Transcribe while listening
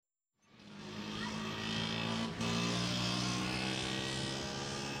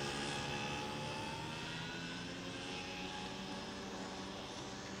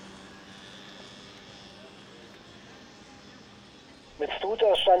Mit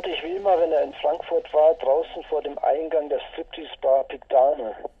Studer stand ich wie immer, wenn er in Frankfurt war, draußen vor dem Eingang der Striptease-Bar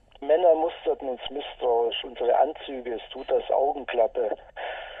Picdane. Die Männer musterten uns misstrauisch, unsere Anzüge, Studers Augenklappe.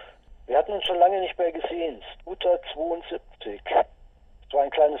 Wir hatten uns schon lange nicht mehr gesehen. Studer 72. Es war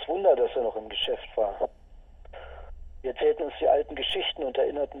ein kleines Wunder, dass er noch im Geschäft war. Wir erzählten uns die alten Geschichten und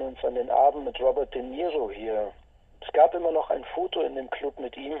erinnerten uns an den Abend mit Robert De Niro hier. Es gab immer noch ein Foto in dem Club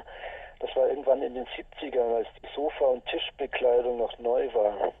mit ihm. Das war irgendwann in den 70ern, als die Sofa- und Tischbekleidung noch neu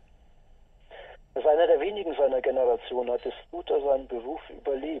war. Als einer der wenigen seiner Generation hatte Studer seinen Beruf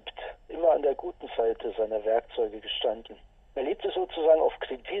überlebt, immer an der guten Seite seiner Werkzeuge gestanden. Er lebte sozusagen auf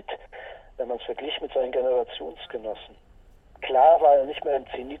Kredit, wenn man es verglich mit seinen Generationsgenossen. Klar war er nicht mehr im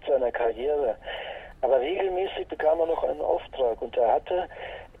Zenit seiner Karriere, aber regelmäßig bekam er noch einen Auftrag und er hatte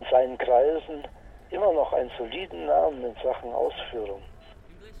in seinen Kreisen immer nog einen soliden Namen in Sachen Ausführung.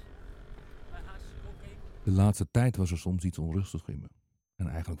 De laatste tijd was er soms iets onrustig in me. En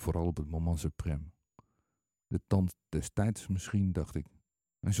eigenlijk vooral op het moment suprême. De tand des tijds misschien, dacht ik.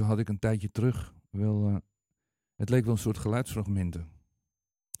 En zo had ik een tijdje terug het leek wel een soort geluidsfragmenten.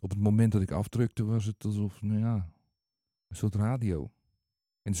 Op het moment dat ik afdrukte was het alsof, een soort radio.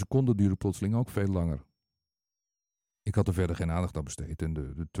 En de seconden duurden plotseling ook veel langer. Ik had er verder geen aandacht aan besteed en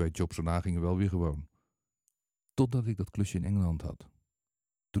de 2 jobs erna gingen wel weer gewoon. Totdat ik dat klusje in Engeland had.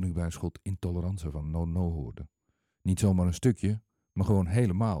 Toen ik bij een schot Intoleranza van No No hoorde. Niet zomaar een stukje, maar gewoon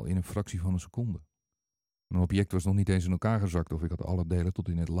helemaal in een fractie van een seconde. Mijn object was nog niet eens in elkaar gezakt of ik had alle delen tot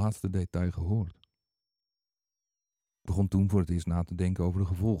in het laatste detail gehoord. Ik begon toen voor het eerst na te denken over de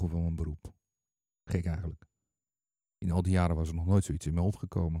gevolgen van mijn beroep. Gek eigenlijk. In al die jaren was er nog nooit zoiets in me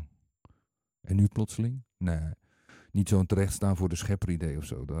opgekomen. En nu plotseling? Nee, niet zo'n terechtstaan voor de schepperidee of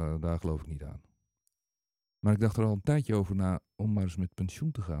zo, daar geloof ik niet aan. Maar ik dacht er al een tijdje over na om maar eens met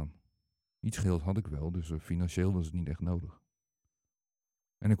pensioen te gaan. Iets geld had ik wel, dus financieel was het niet echt nodig.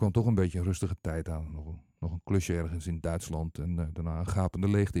 En er kwam toch een beetje een rustige tijd aan. Nog een klusje ergens in Duitsland en daarna een gapende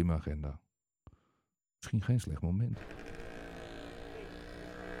leegte in mijn agenda. Misschien geen slecht moment.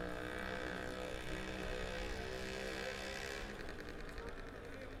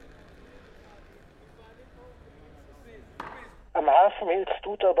 Am Hafen hielt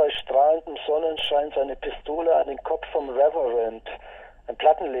Studer bei strahlendem Sonnenschein seine Pistole an den Kopf vom Reverend, ein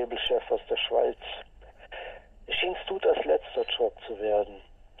Plattenlabelchef aus der Schweiz. Es schien Studers letzter Job zu werden.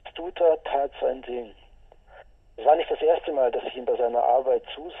 Studer tat sein Ding. Es war nicht das erste Mal, dass ich ihm bei seiner Arbeit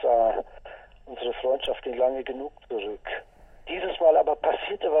zusah. Unsere Freundschaft ging lange genug zurück. Dieses Mal aber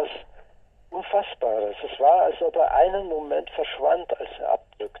passierte was Unfassbares. Es war, als ob er einen Moment verschwand, als er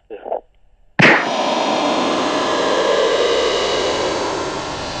abdrückte.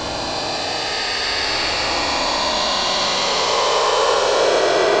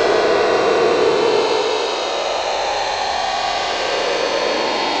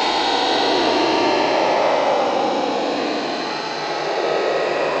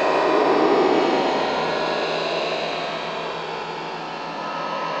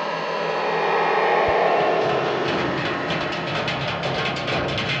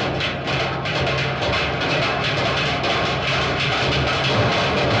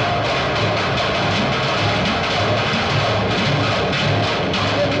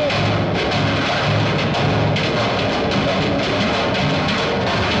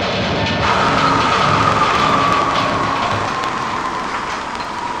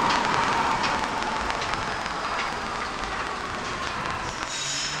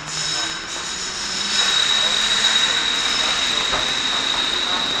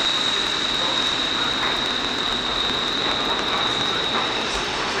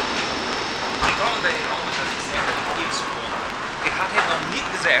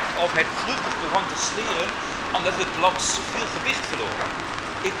 Of het vluchtig begon te sleren omdat het blok zoveel gewicht verloor.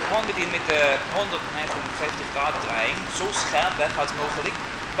 Ik begon meteen met de 159 graden draaiing zo scherp weg als mogelijk,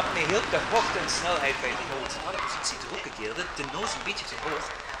 wat me hielp de hoogte en snelheid bij de boot. Als de positie teruggekeerde, de neus een beetje te hoog,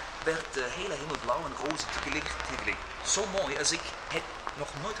 werd de hele hemel blauw en roze tegelijk. Zo mooi als ik het nog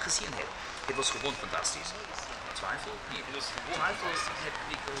nooit gezien heb. Het was gewoon fantastisch. Twijfel? Nee.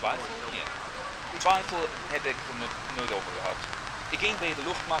 Twijfel heb ik er nooit over gehad. Ik ging bij de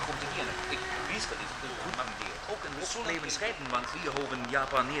luchtmacht om te dienen. Ik wist dat ik goed mandeer. Ook een luchtleven scheiden, want wir hoeven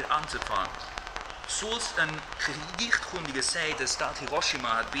Japan niet aan te vallen. Zoals een gerichtkundige zei, de stad Hiroshima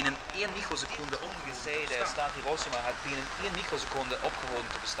had binnen 1 microseconde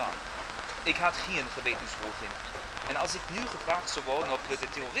opgehouden te bestaan. Ik had geen gewetenswroeging. En als ik nu gevraagd zou worden of we de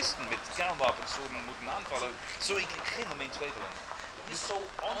terroristen met kernwapens zouden moeten aanvallen, zou ik geen moment twijfelen. Het is zo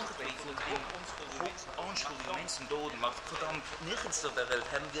ongetwijfeld in onschuldige mensen doden, maar verdammt, nergens ter wereld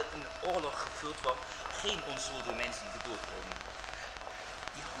hebben we een oorlog gevoerd waar geen onschuldige mensen gedood worden.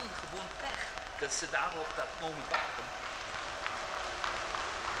 dat ze daar op dat moment waren.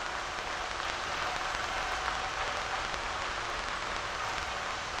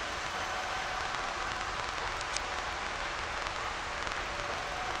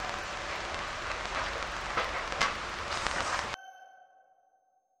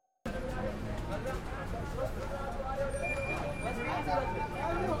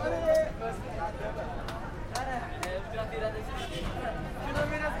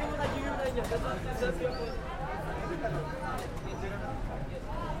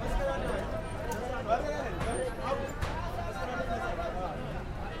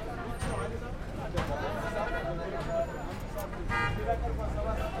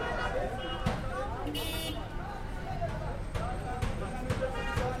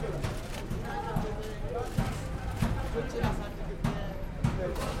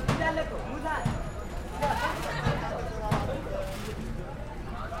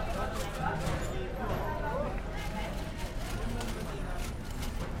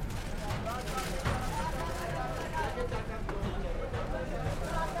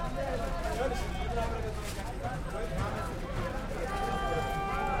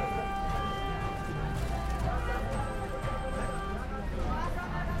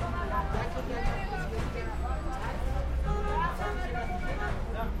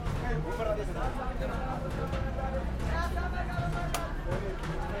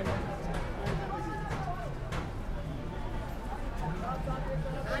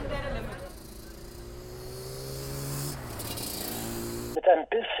 Mit ein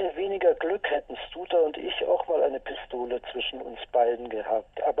bisschen weniger Glück hätten Studer und ich auch mal eine Pistole zwischen uns beiden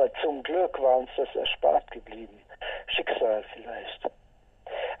gehabt. Aber zum Glück war uns das erspart geblieben. Schicksal vielleicht.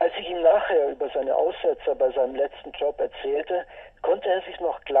 Als ich ihm nachher über seine Aussetzer bei seinem letzten Job erzählte, konnte er sich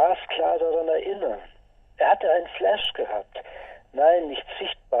noch glasklar daran erinnern. Er hatte einen Flash gehabt. Nein, nichts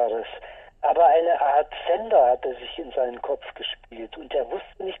Sichtbares. Aber eine Art Sender hatte sich in seinen Kopf gespielt und er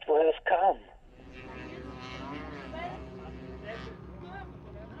wusste nicht, woher es kam.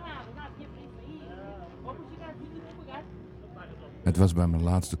 Het was bij mijn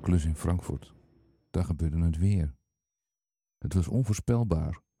laatste klus in Frankfurt. Daar gebeurde het weer. Het was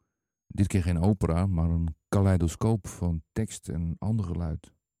onvoorspelbaar. Dit keer geen opera, maar een kaleidoscoop van tekst en ander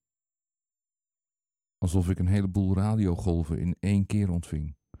geluid. Alsof ik een heleboel radiogolven in één keer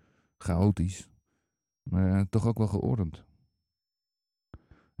ontving. Chaotisch, maar toch ook wel geordend.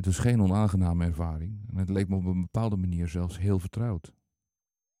 Het was geen onaangename ervaring en het leek me op een bepaalde manier zelfs heel vertrouwd.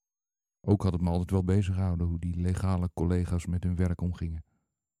 Ook had het me altijd wel bezig gehouden hoe die legale collega's met hun werk omgingen.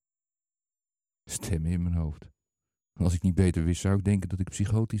 Stemmen in mijn hoofd. Als ik niet beter wist, zou ik denken dat ik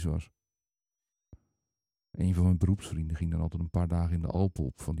psychotisch was. Een van mijn beroepsvrienden ging dan altijd een paar dagen in de Alpen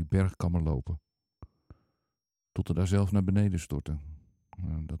op van die bergkammer lopen. Tot hij daar zelf naar beneden stortte.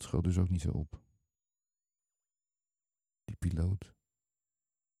 Dat schoot dus ook niet zo op. Die piloot.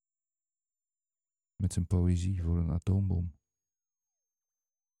 Met zijn poëzie voor een atoombom.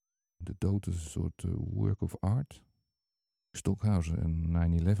 De dood is een soort work of art. Stockhausen en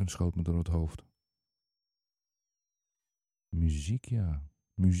 9/11 schoot me door het hoofd. Muziek, ja.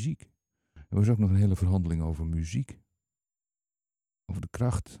 Muziek. Er was ook nog een hele verhandeling over muziek. Over de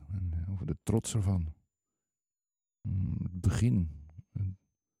kracht en over de trots ervan. Het begin.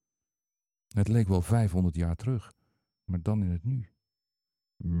 Het leek wel 500 jaar terug. Maar dan in het nu.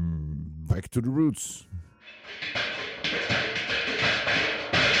 Back to the roots.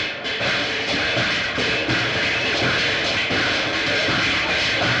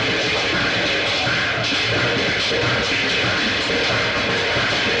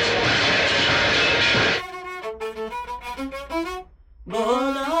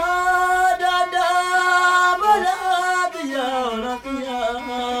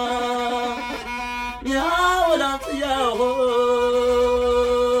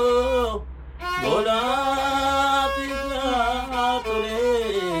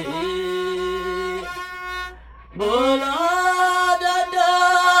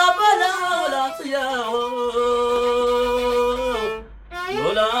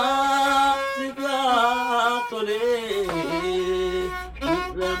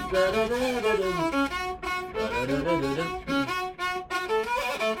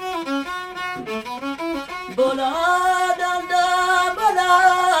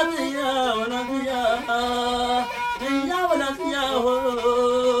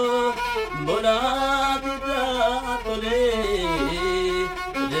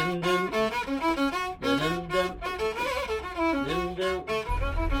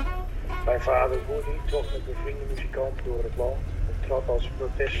 Mijn vader Woody trok met een vriendenmuzikant door het land. Trad als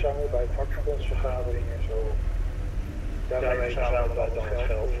protestzanger bij vakbondsvergaderingen en zo. Daarmee verzamelde hij dan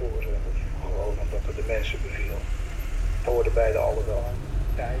geld voor ze. Gewoon wat de mensen beviel. Het hoorde bij de alledaags.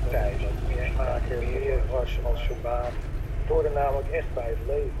 Thijs, meer smaken, meer was als verbaat. Het hoorde namelijk echt bij het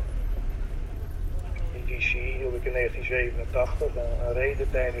leven. In DC hield ik in 1987 een reden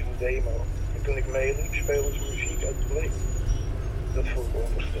tijdens een demo. En toen ik meeliep speelden ze muziek uit het publiek. Dat voel ik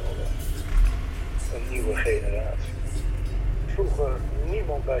onvoorstelbaar. Een nieuwe generatie. Vroeger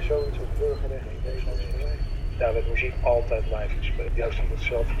niemand bij zoiets als burgerrecht in Nederland geweest. Daar werd muziek altijd live gespeeld. Juist omdat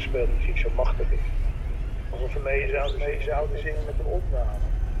zelf gespeelde muziek zo machtig is. Alsof we mee zouden zingen met de opname.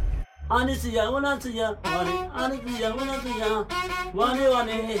 Anisia, Wanansia, Wani, Anisia, Wanansia, Wani,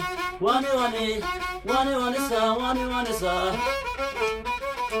 Wani, Wani, Wani, Wani, Wanisa, Wani, Wanisa,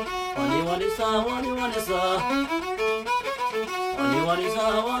 Wani, Wanisa, Wani, Wanisa, Wani, Wanisa,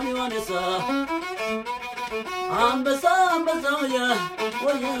 Wani, Wanisa, Ambasa, Ambasa, yeah,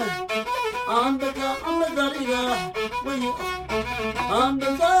 oh yeah, Ambasa, Ambasa, yeah, oh yeah,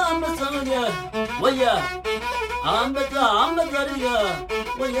 Ambasa, Ambasa, yeah, oh yeah. Ambasariga,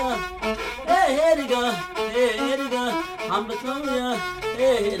 waya, heriga, Ambasariga,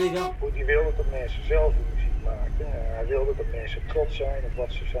 heriga. Hij wilde dat mensen zelf de muziek maakten. Hij wilde dat mensen trots zijn op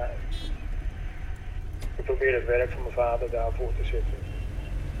wat ze zijn. Ik probeerde het werk van mijn vader daarvoor te zetten.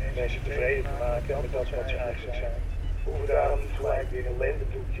 Mensen tevreden te maken met dat wat ze eigenlijk zijn. We hoeven daarom niet gelijk weer in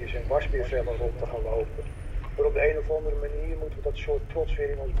lendendoekjes en wasbeervellen rond te gaan lopen. Maar op de een of andere manier moeten we dat soort trots weer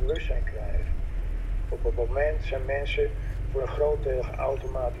in ons bewustzijn krijgen. Op het moment zijn mensen voor een groot deel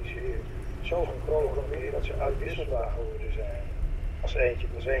geautomatiseerd. Zo geprogrammeerd dat ze uitwisselbaar geworden zijn. Als eentje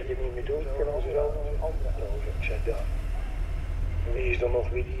het niet meer doet, kunnen ze wel naar een andere over. Ik zei dan. Wie is dan nog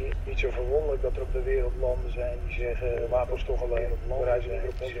wie? Niet zo verwonderlijk dat er op de wereld landen zijn die zeggen: laat ons toch alleen op land rijden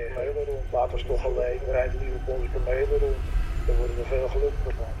op onze kamelen rond. Laat ons toch alleen rijden niet op onze kamelen rond. Daar worden we veel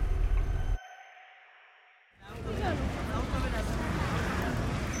gelukkiger van.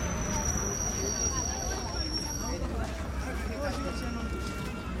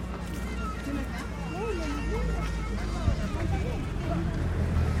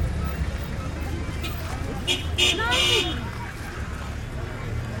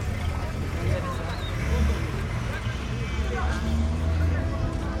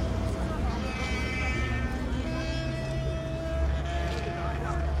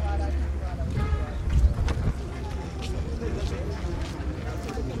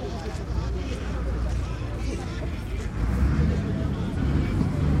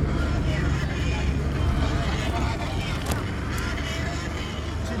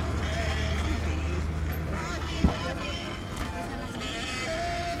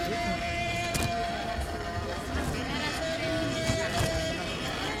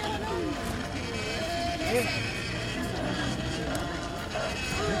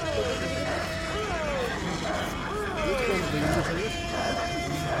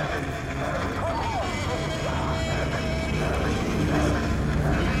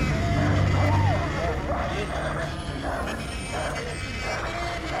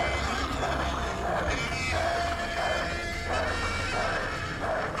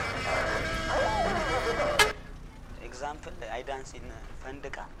 I dance in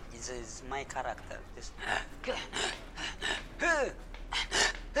Fandeka. It's my character.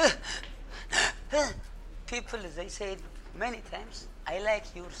 People, they said many times, I like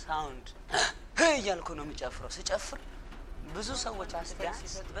your sound. እያልኩ ነው የምጨፍረው። ስጨፍር ብዙ ሰዎች አስተያየት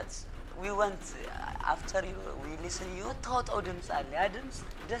ሲሰጡበት we want after we listen you ታውጣው ድምጽ አለ። ያ ድምጽ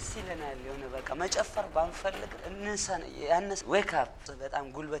ደስ ይለናል። የሆነ በቃ መጨፈር ባንፈልግ እንሰን ያነስ wake up በጣም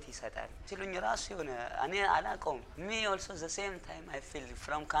ጉልበት ይሰጣል። ሲሉኝ ራሱ የሆነ እኔ አላውቀውም። me also the same time I feel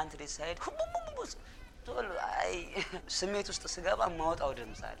from countryside ስሜት ውስጥ ስገባ ማውጣው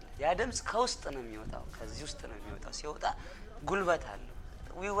ድምጽ አለ። ያ ድምጽ ከውስጥ ነው የሚወጣው፣ ከዚህ ውስጥ ነው የሚወጣው። ሲወጣ ጉልበት አለው።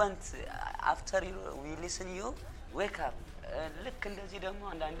 we want after we listen you wake up ልክ እንደዚህ ደግሞ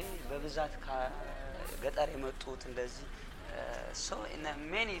አንዳንዴ በብዛት ከገጠር የመጡት እንደዚህ so in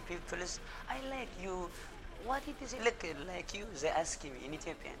many people I like you what it is like you they ask me in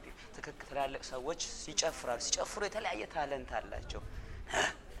Ethiopian ትክክል ትላልቅ ሰዎች ሲጨፍሩ የተለያየ ታለንት አላቸው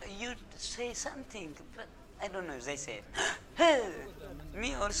you say something but I don't know they say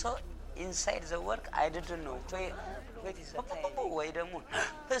me also inside the work I didn't know wait is that ወይ ደግሞ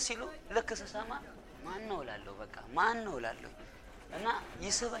ሲሉ ልክ ስሰማ ማን ነው ላለው በቃ ማን ነው ላለው እና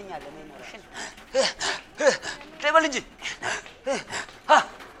ይስበኛል እኔ ሞሽን ደብል እንጂ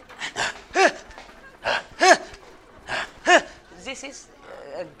this is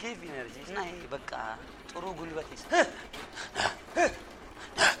give energy እና በቃ ጥሩ ጉልበት ይሰጣል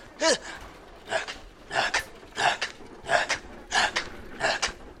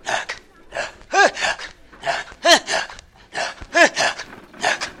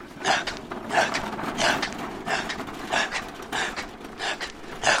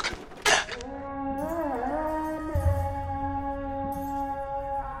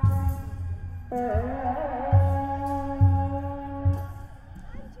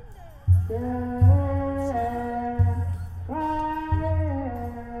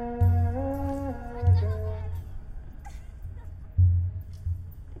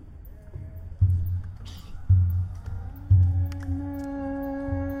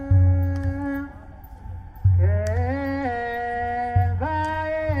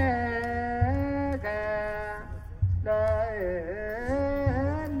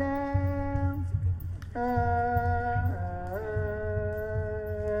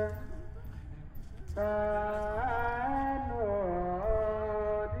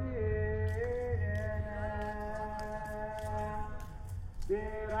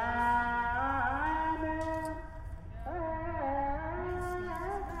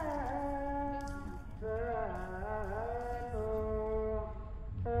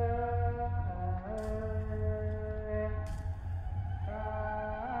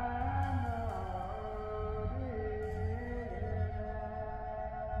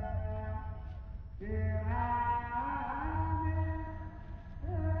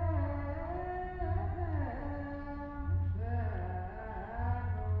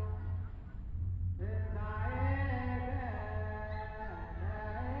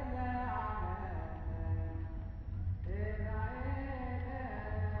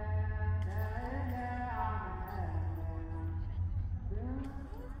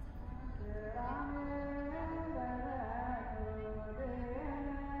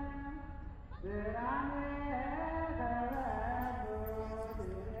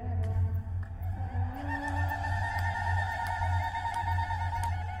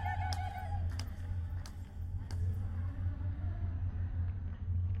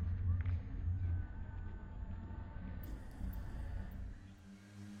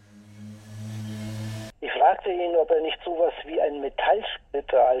Ich fragte ihn, ob er nicht sowas wie einen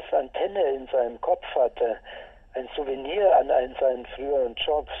Metallsplitter als Antenne in seinem Kopf hatte. Ein Souvenir an einen seinen früheren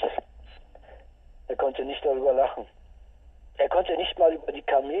Jobs. Er konnte nicht darüber lachen. Er konnte nicht mal über die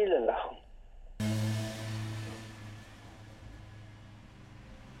Kamele lachen.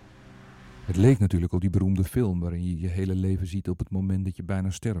 Het leek natuurlijk op die beroemde film waarin je je hele leven ziet op het moment dat je bijna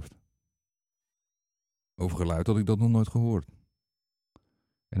sterft. Over geluid had ik dat nog nooit gehoord.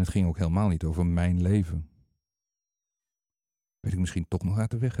 En het ging ook helemaal niet over mijn leven. Werd ik misschien toch nog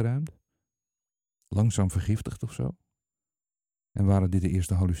uit de weg geruimd? Langzaam vergiftigd of zo? En waren dit de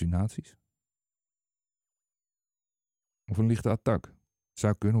eerste hallucinaties? Of een lichte attack? Het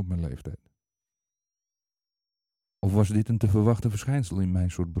zou kunnen op mijn leeftijd. Of was dit een te verwachten verschijnsel in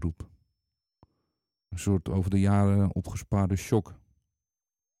mijn soort beroep? Een soort over de jaren opgespaarde shock.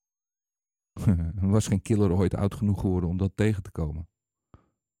 Was geen killer ooit oud genoeg geworden om dat tegen te komen?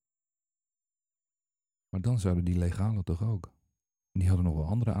 Maar dan zouden die legalen toch ook. En die hadden nog wel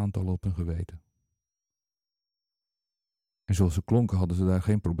andere aantallen op hun geweten. En zoals ze klonken hadden ze daar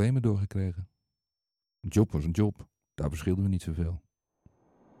geen problemen door gekregen. Een job was een job. Daar verschilden we niet zoveel.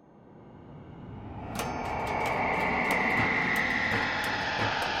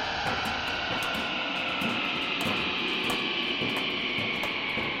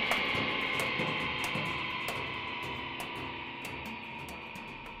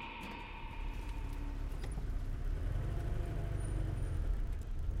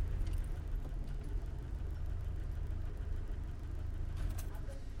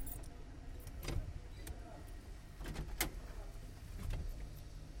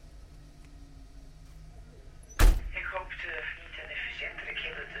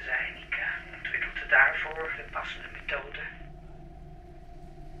 Daarvoor de passende methode.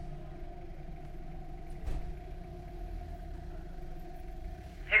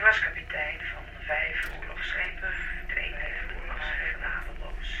 Ik was kapitein van 5 oorlogsschepen. De ene heeft oorlogsschepen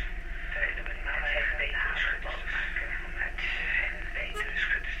genadeloos. Tweede met mij betere schutters te maken. Om uit hen betere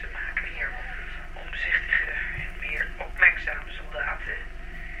schutters te maken. Meer omzichtige en meer opmerkzame soldaten.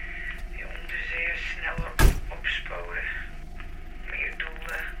 Die om de zeer sneller opsporen. Meer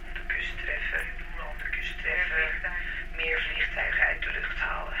doelen op de kust treffen. Meer vliegtuigen uit de lucht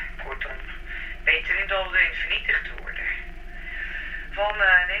halen. Kortom, beter in de vernietigd worden. Van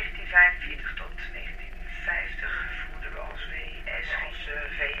 1945 tot 1950 voerden we als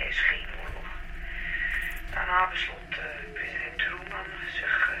VS geen oorlog. Daarna besloot president Truman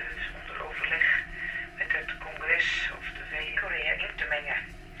zich onder overleg met het congres of de VN Korea in te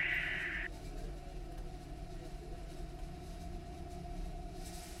mengen.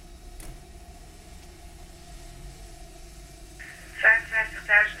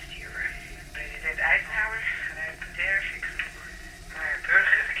 55.000 sturen. President Eisenhower, vanuit Dervik, maar burger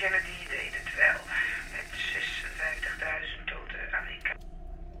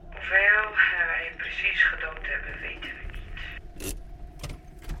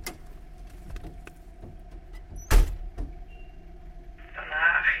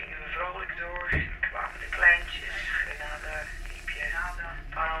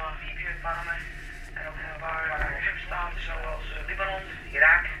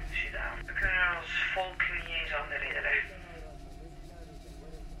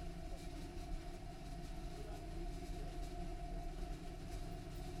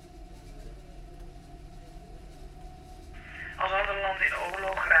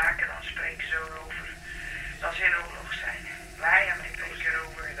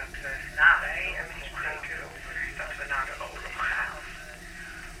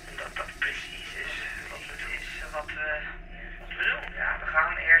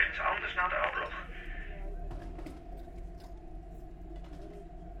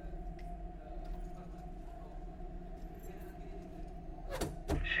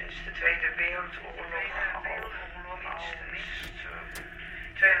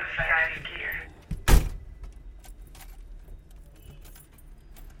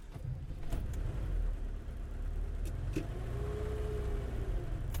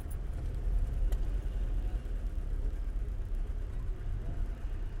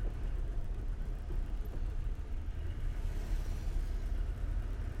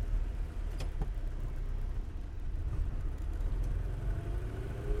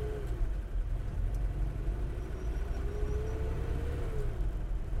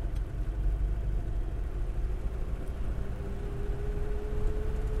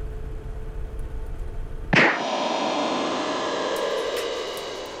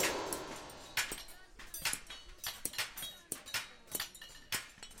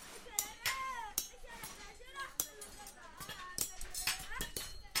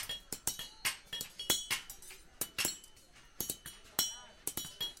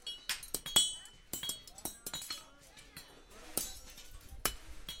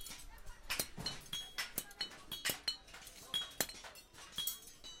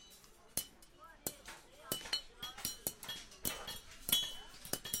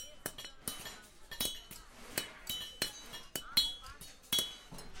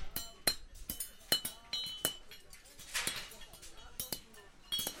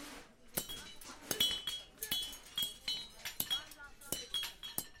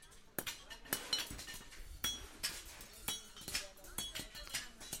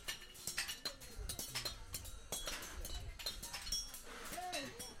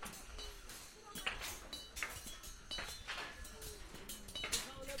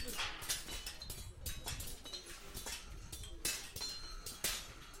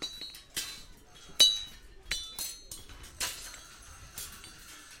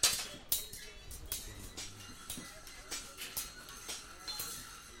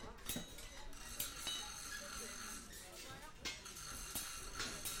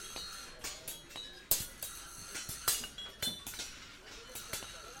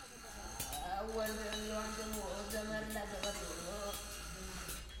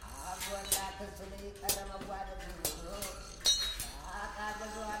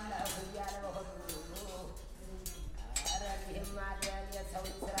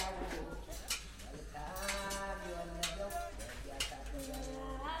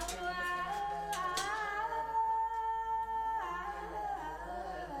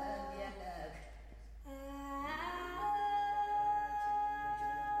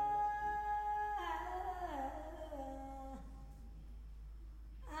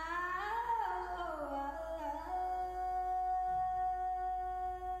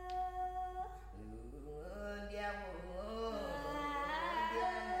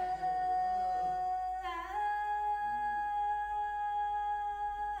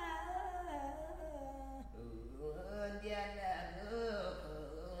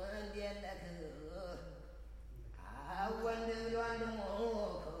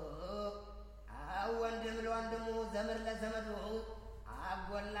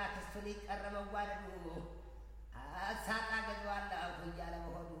ቀረ መዋደዱ አሳጣ ገዟለሁ እያለ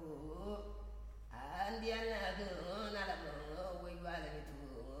በሆዱ እንዲያነ ግን አለም ወይ ባለቤቱ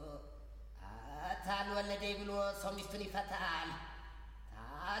ታልወለደኝ ብሎ ሰው ሚስቱን ይፈታል።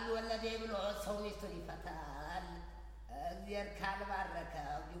 ታልወለደኝ ብሎ ሰው ሚስቱን ይፈታል። እግዚአብሔር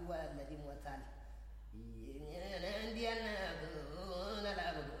ካልባረከው ቢወለድ ይሞታል። እንዲያነ ግን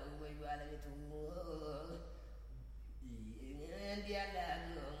አለም ወይ ባለቤቱ እንዲያለ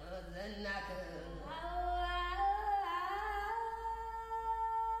ዝናክ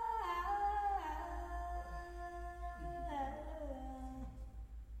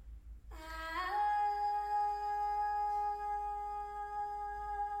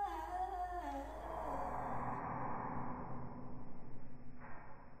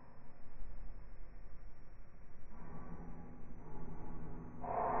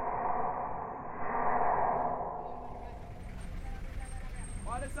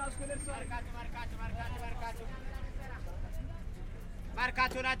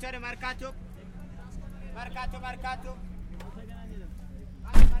Marcato nacio marcato marcato marcato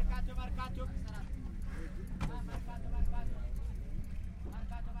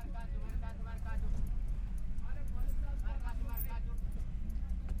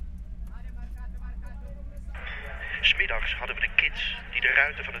Smiddags hadden we de kids die de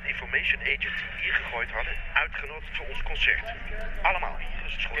ruiten van het Information Agent hier gegooid hadden, uitgenodigd voor ons concert. Allemaal hier,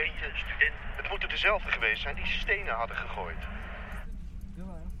 scholieren, studenten. Het moeten dezelfde geweest zijn die stenen hadden gegooid.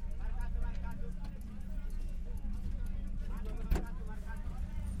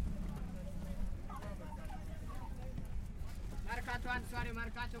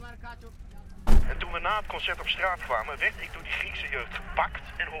 En toen we na het concert op straat kwamen, werd ik door die Griekse jeugd gepakt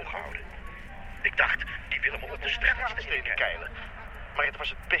en hooggehouden. Ik dacht, die willen me op de straatstenen keilen. Maar het was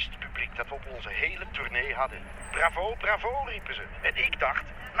het beste publiek dat we op onze hele tournee hadden. Bravo, bravo, riepen ze. En ik dacht,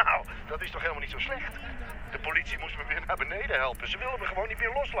 nou, dat is toch helemaal niet zo slecht. De politie moest me weer naar beneden helpen. Ze wilden me gewoon niet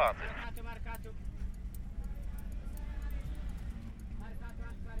meer loslaten.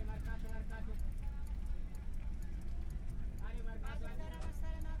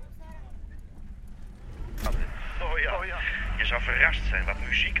 Oh ja, je zou verrast zijn wat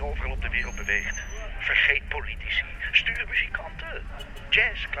muziek overal op de wereld beweegt. Vergeet politici, stuur muzikanten.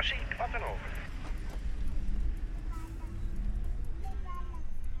 Jazz, klassiek, wat dan ook.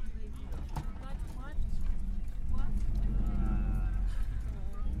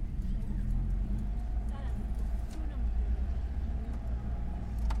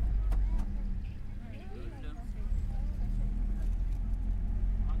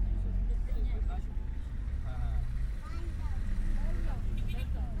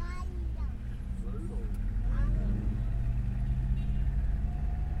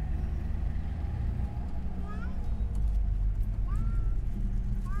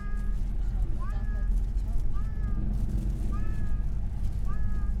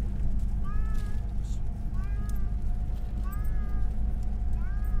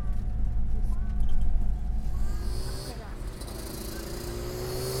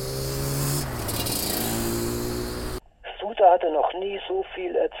 Hatte noch nie so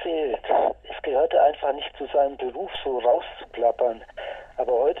viel erzählt. Es gehörte einfach nicht zu seinem Beruf, so rauszuplappern.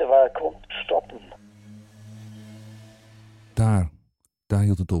 Aber heute war er kaum zu stoppen. Daar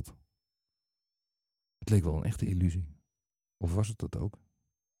hield het op. Het leek wel een echte illusie. Of was het dat ook?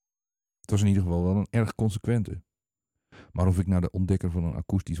 Het was in ieder geval wel een erg consequente. Maar of ik nou de ontdekker van een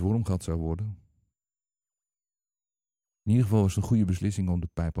akoestisch wormgat zou worden? In ieder geval was het een goede beslissing om de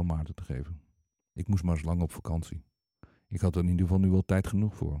pijp aan Maarten te geven. Ik moest maar eens lang op vakantie. Ik had er in ieder geval nu wel tijd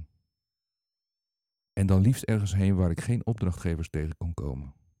genoeg voor. En dan liefst ergens heen waar ik geen opdrachtgevers tegen kon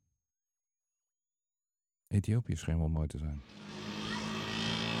komen. Ethiopië scheen wel mooi te zijn.